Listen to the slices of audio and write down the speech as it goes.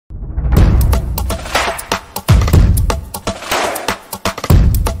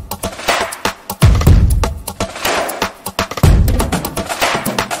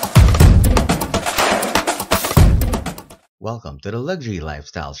welcome to the Luxury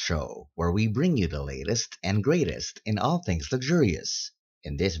Lifestyle Show, where we bring you the latest and greatest in all things luxurious.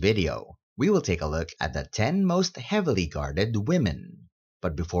 In this video, we will take a look at the 10 most heavily guarded women.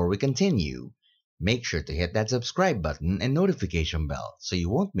 But before we continue, make sure to hit that subscribe button and notification bell so you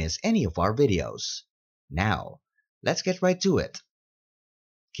won't miss any of our videos. Now, let's get right to it.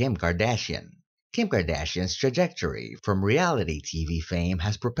 Kim Kardashian. Kim Kardashian's trajectory from reality TV fame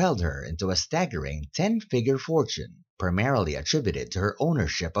has propelled her into a staggering 10-figure fortune, primarily attributed to her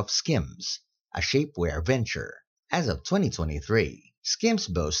ownership of Skims, a shapewear venture. As of 2023, Skims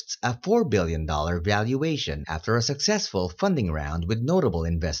boasts a $4 billion valuation after a successful funding round with notable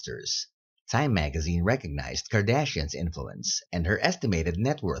investors. Time magazine recognized Kardashian's influence, and her estimated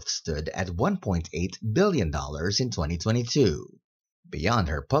net worth stood at $1.8 billion in 2022. Beyond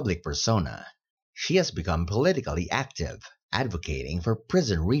her public persona, she has become politically active, advocating for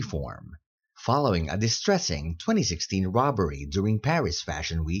prison reform. Following a distressing 2016 robbery during Paris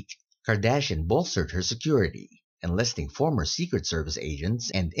Fashion Week, Kardashian bolstered her security, enlisting former Secret Service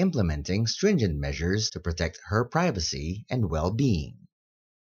agents and implementing stringent measures to protect her privacy and well-being.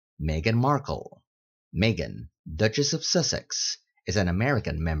 Meghan Markle. Meghan, Duchess of Sussex, is an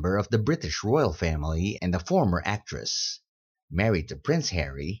American member of the British royal family and a former actress. Married to Prince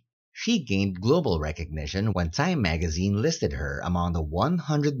Harry, she gained global recognition when Time magazine listed her among the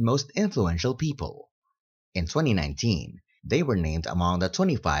 100 most influential people. In 2019, they were named among the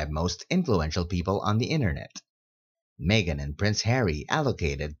 25 most influential people on the internet. Meghan and Prince Harry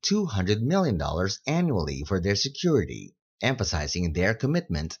allocated $200 million annually for their security, emphasizing their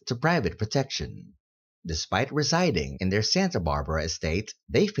commitment to private protection. Despite residing in their Santa Barbara estate,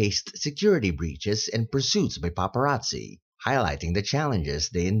 they faced security breaches and pursuits by paparazzi, highlighting the challenges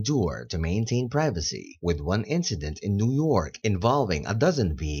they endure to maintain privacy, with one incident in New York involving a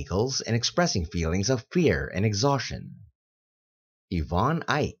dozen vehicles and expressing feelings of fear and exhaustion. Yvonne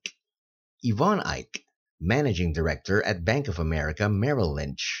Ike. Yvonne Ike, Managing Director at Bank of America Merrill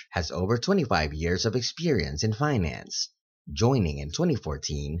Lynch, has over 25 years of experience in finance. Joining in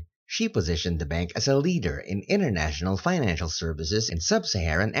 2014, she positioned the bank as a leader in international financial services in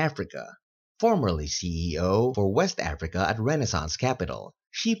sub-Saharan Africa. Formerly CEO for West Africa at Renaissance Capital,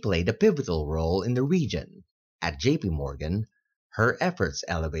 she played a pivotal role in the region. At JP Morgan, her efforts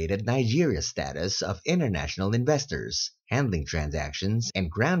elevated Nigeria's status of international investors, handling transactions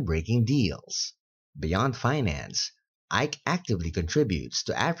and groundbreaking deals. Beyond finance, Ike actively contributes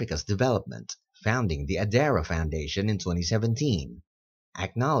to Africa's development, founding the Adara Foundation in 2017.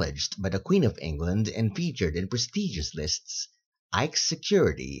 Acknowledged by the Queen of England and featured in prestigious lists, Ike's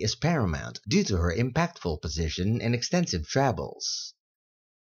security is paramount due to her impactful position and extensive travels.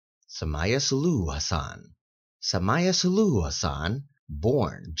 Samaya Suluhu Hassan. Samaya Suluhu Hassan,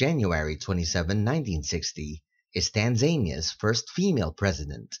 born January 27, 1960, is Tanzania's first female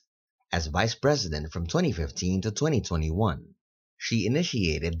president. As vice president from 2015 to 2021, she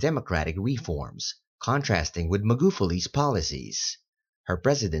initiated democratic reforms, contrasting with Magufuli's policies. Her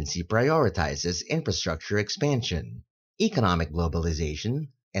presidency prioritizes infrastructure expansion, economic globalization,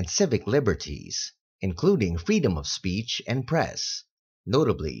 and civic liberties, including freedom of speech and press.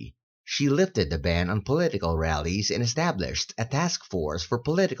 Notably, she lifted the ban on political rallies and established a task force for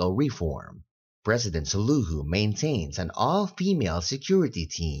political reform. President Suluhu maintains an all-female security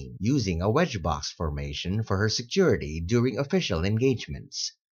team using a wedge box formation for her security during official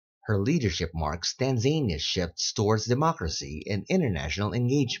engagements. Her leadership marks Tanzania's shifts towards democracy and international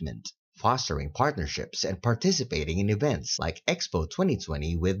engagement, fostering partnerships and participating in events like Expo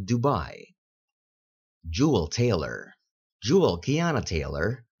 2020 with Dubai. Jewel Taylor. Jewel Kiana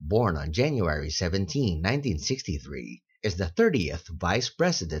Taylor, born on January 17, 1963, is the 30th Vice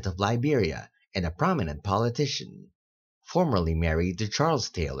President of Liberia and a prominent politician. Formerly married to Charles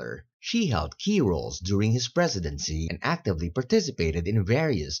Taylor, she held key roles during his presidency and actively participated in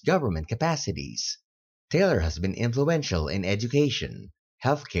various government capacities. Taylor has been influential in education,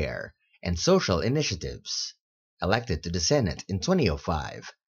 healthcare, and social initiatives. Elected to the Senate in 2005,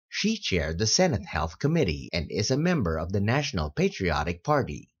 she chaired the Senate Health Committee and is a member of the National Patriotic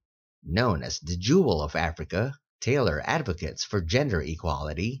Party. Known as the Jewel of Africa, Taylor advocates for gender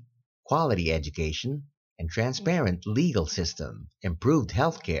equality, quality education, and transparent legal system, improved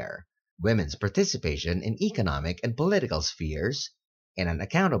healthcare, women's participation in economic and political spheres, and an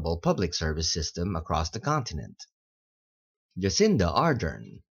accountable public service system across the continent. Jacinda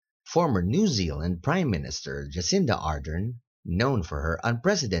Ardern. Former New Zealand Prime Minister Jacinda Ardern, known for her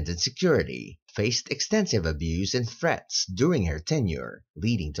unprecedented security, faced extensive abuse and threats during her tenure,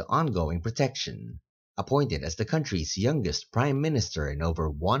 leading to ongoing protection. Appointed as the country's youngest prime minister in over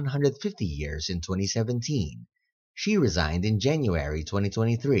 150 years in 2017, She resigned in January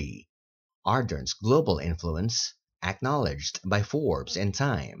 2023. Ardern's global influence, acknowledged by Forbes and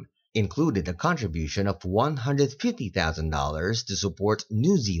Time, included a contribution of $150,000 to support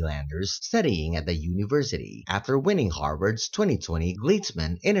New Zealanders studying at the university after winning Harvard's 2020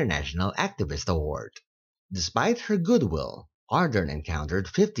 Gleitzman International Activist Award. Despite her goodwill, Ardern encountered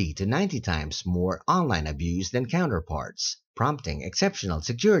 50 to 90 times more online abuse than counterparts, prompting exceptional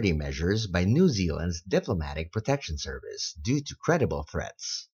security measures by New Zealand's Diplomatic Protection Service due to credible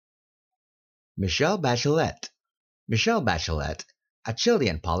threats. Michelle Bachelet. Michelle Bachelet, a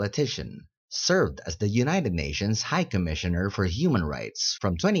Chilean politician, served as the United Nations High Commissioner for Human Rights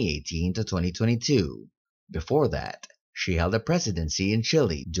from 2018 to 2022. Before that, she held the presidency in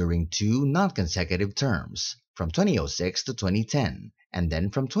Chile during 2 non-consecutive terms, from 2006 to 2010, and then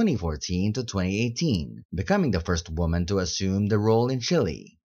from 2014 to 2018, becoming the first woman to assume the role in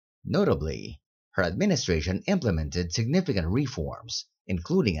Chile. Notably, her administration implemented significant reforms,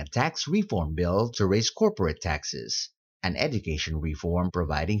 including a tax reform bill to raise corporate taxes, an education reform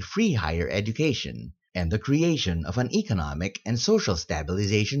providing free higher education, and the creation of an economic and social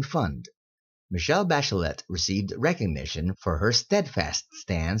stabilization fund. Michelle Bachelet received recognition for her steadfast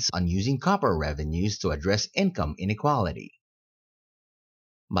stance on using copper revenues to address income inequality.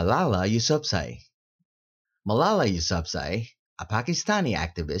 Malala Yousafzai. Malala Yousafzai, a Pakistani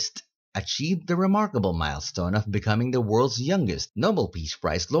activist, achieved the remarkable milestone of becoming the world's youngest Nobel Peace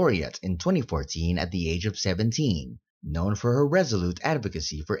Prize laureate in 2014 at the age of 17, known for her resolute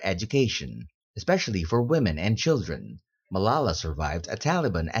advocacy for education, especially for women and children. Malala survived a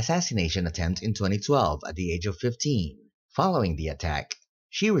Taliban assassination attempt in 2012 at the age of 15. Following the attack,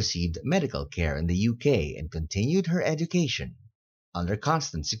 she received medical care in the UK and continued her education. Under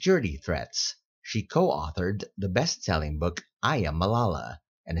constant security threats, she co-authored the best-selling book I Am Malala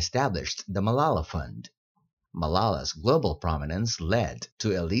and established the Malala Fund. Malala's global prominence led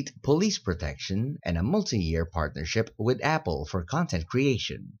to elite police protection and a multi-year partnership with Apple for content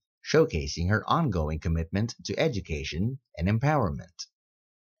creation, showcasing her ongoing commitment to education and empowerment.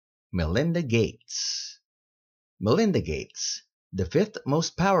 Melinda Gates. Melinda Gates, the 5th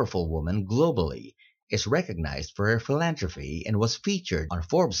most powerful woman globally, is recognized for her philanthropy and was featured on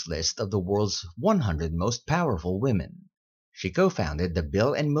Forbes' list of the world's 100 most powerful women. She co-founded the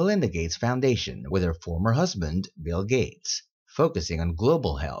Bill and Melinda Gates Foundation with her former husband, Bill Gates, focusing on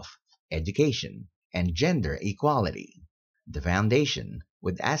global health, education, and gender equality. The foundation,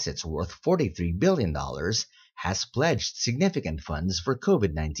 with assets worth $43 billion, has pledged significant funds for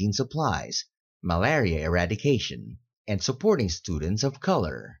COVID-19 supplies, malaria eradication, and supporting students of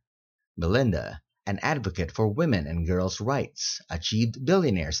color. Melinda, an advocate for women and girls' rights, achieved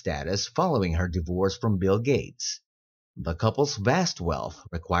billionaire status following her divorce from Bill Gates. The couple's vast wealth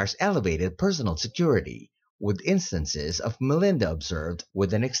requires elevated personal security, with instances of Melinda observed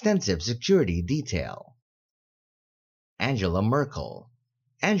with an extensive security detail. Angela Merkel.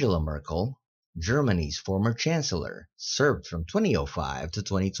 Angela Merkel, Germany's former chancellor, served from 2005 to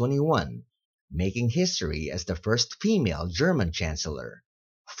 2021, making history as the first female German chancellor.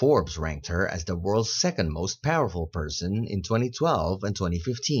 Forbes ranked her as the world's 2nd most powerful person in 2012 and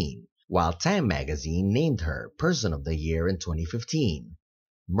 2015, while Time magazine named her Person of the Year in 2015.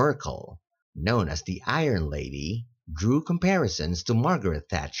 Merkel, known as the Iron Lady, drew comparisons to Margaret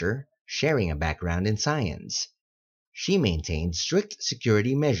Thatcher, sharing a background in science. She maintained strict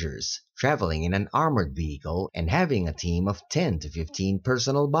security measures, traveling in an armored vehicle and having a team of 10 to 15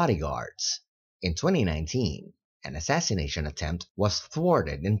 personal bodyguards. In 2019, an assassination attempt was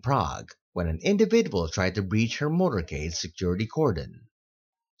thwarted in Prague when an individual tried to breach her motorcade's security cordon.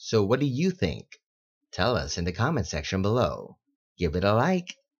 So what do you think? Tell us in the comment section below. Give it a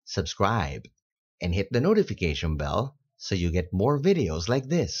like, subscribe, and hit the notification bell so you get more videos like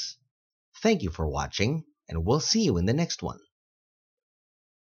this. Thank you for watching, and we'll see you in the next one.